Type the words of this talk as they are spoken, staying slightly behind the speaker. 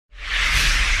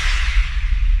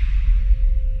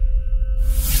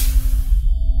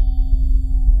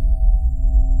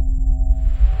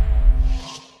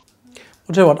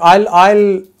I'll tell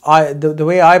you what, the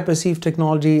way I perceive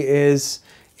technology is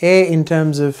in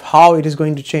terms of how it is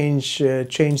going to change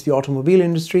the automobile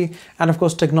industry, and of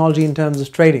course technology in terms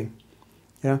of trading.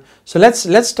 Yeah. So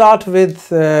let's start with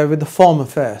the former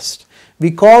first.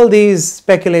 We call these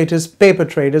speculators paper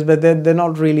traders, but they're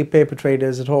not really paper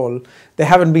traders at all. They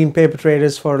haven't been paper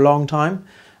traders for a long time.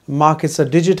 Markets are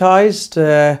digitized.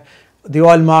 The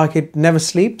oil market never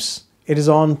sleeps. It is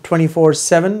on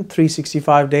 24/7,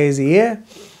 365 days a year.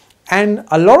 And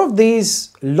a lot of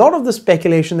the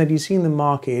speculation that you see in the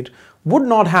market would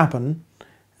not happen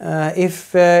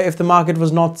if the market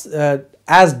was not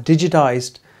as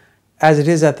digitized as it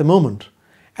is at the moment.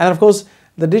 And of course,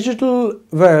 the digital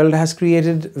world has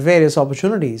created various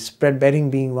opportunities, spread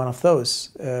betting being one of those,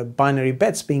 binary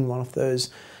bets being one of those.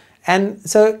 And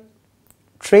so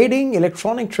trading,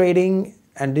 electronic trading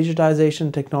and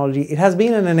digitization technology, it has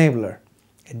been an enabler.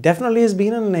 It definitely has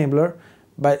been an enabler,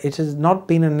 but it has not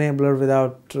been an enabler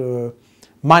without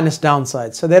minus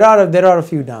downsides. So there are a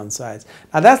few downsides.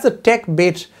 Now that's the tech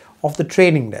bit of the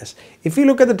trading desk. If you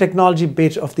look at the technology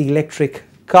bit of the electric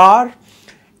car,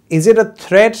 is it a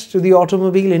threat to the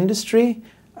automobile industry?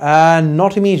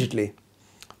 Not immediately,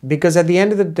 because at the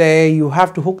end of the day, you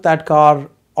have to hook that car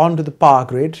onto the power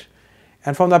grid,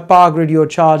 and from that power grid, you're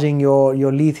charging your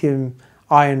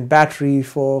lithium-ion battery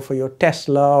for your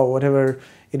Tesla or whatever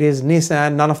it is,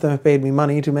 Nissan. None of them have paid me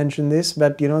money to mention this,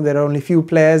 but you know, there are only few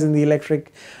players in the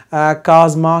electric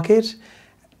cars market.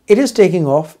 It is taking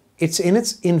off. It's in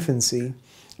its infancy,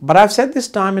 but I've said this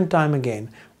time and time again.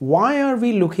 Why are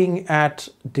we looking at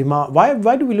demand?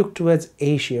 Why do we look towards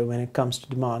Asia when it comes to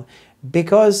demand?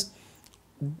 Because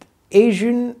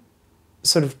Asian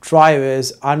sort of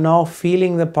drivers are now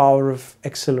feeling the power of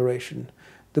acceleration.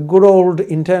 The good old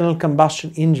internal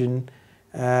combustion engine,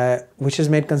 which has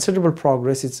made considerable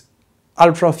progress, it's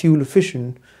ultra fuel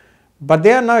efficient, but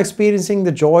they are now experiencing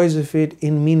the joys of it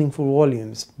in meaningful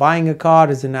volumes. Buying a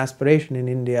car is an aspiration in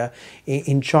India,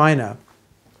 in China.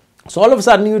 So all of a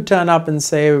sudden you turn up and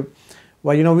say,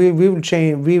 well, you know, we will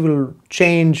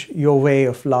change your way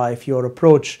of life, your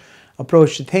approach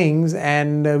to things,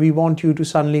 and we want you to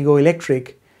suddenly go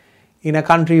electric in a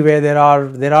country where there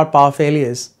are power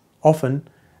failures often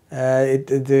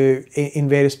in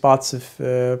various parts of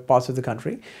the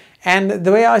country. And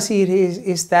the way I see it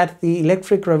is that the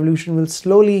electric revolution will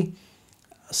slowly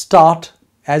start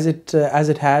as it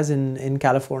has in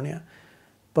California,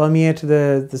 permeate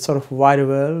the sort of wider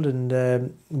world, and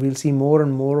we'll see more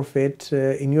and more of it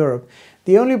in Europe.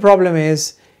 The only problem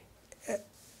is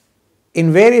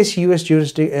in various US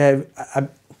jurisdictions,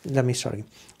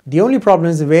 the only problem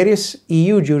is in various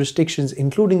EU jurisdictions,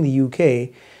 including the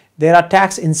UK, there are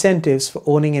tax incentives for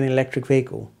owning an electric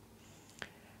vehicle.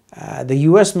 The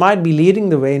US might be leading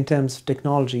the way in terms of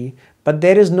technology, but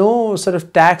there is no sort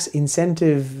of tax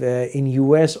incentive in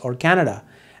US or Canada.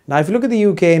 Now, if you look at the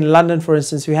UK, in London, for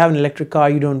instance, if you have an electric car,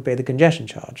 you don't pay the congestion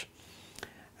charge.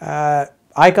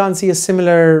 I can't see a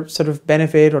similar sort of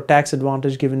benefit or tax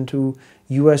advantage given to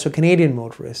US or Canadian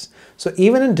motorists. So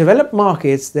even in developed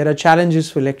markets, there are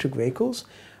challenges for electric vehicles.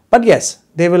 But yes,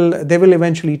 they will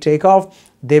eventually take off.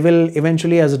 They will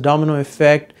eventually, as a domino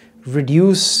effect,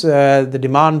 reduce the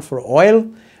demand for oil.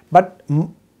 But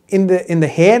in the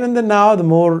here and the now, the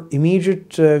more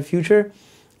immediate future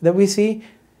that we see,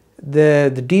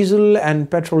 the diesel and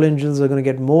petrol engines are going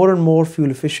to get more and more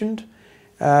fuel efficient.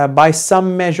 By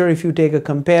some measure, if you take a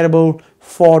comparable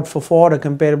Ford for Ford, a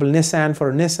comparable Nissan for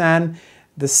a Nissan,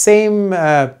 the same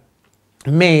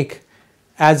make,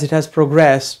 as it has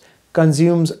progressed,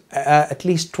 consumes at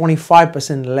least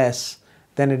 25% less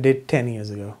than it did 10 years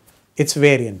ago. Its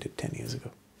variant did 10 years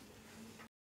ago.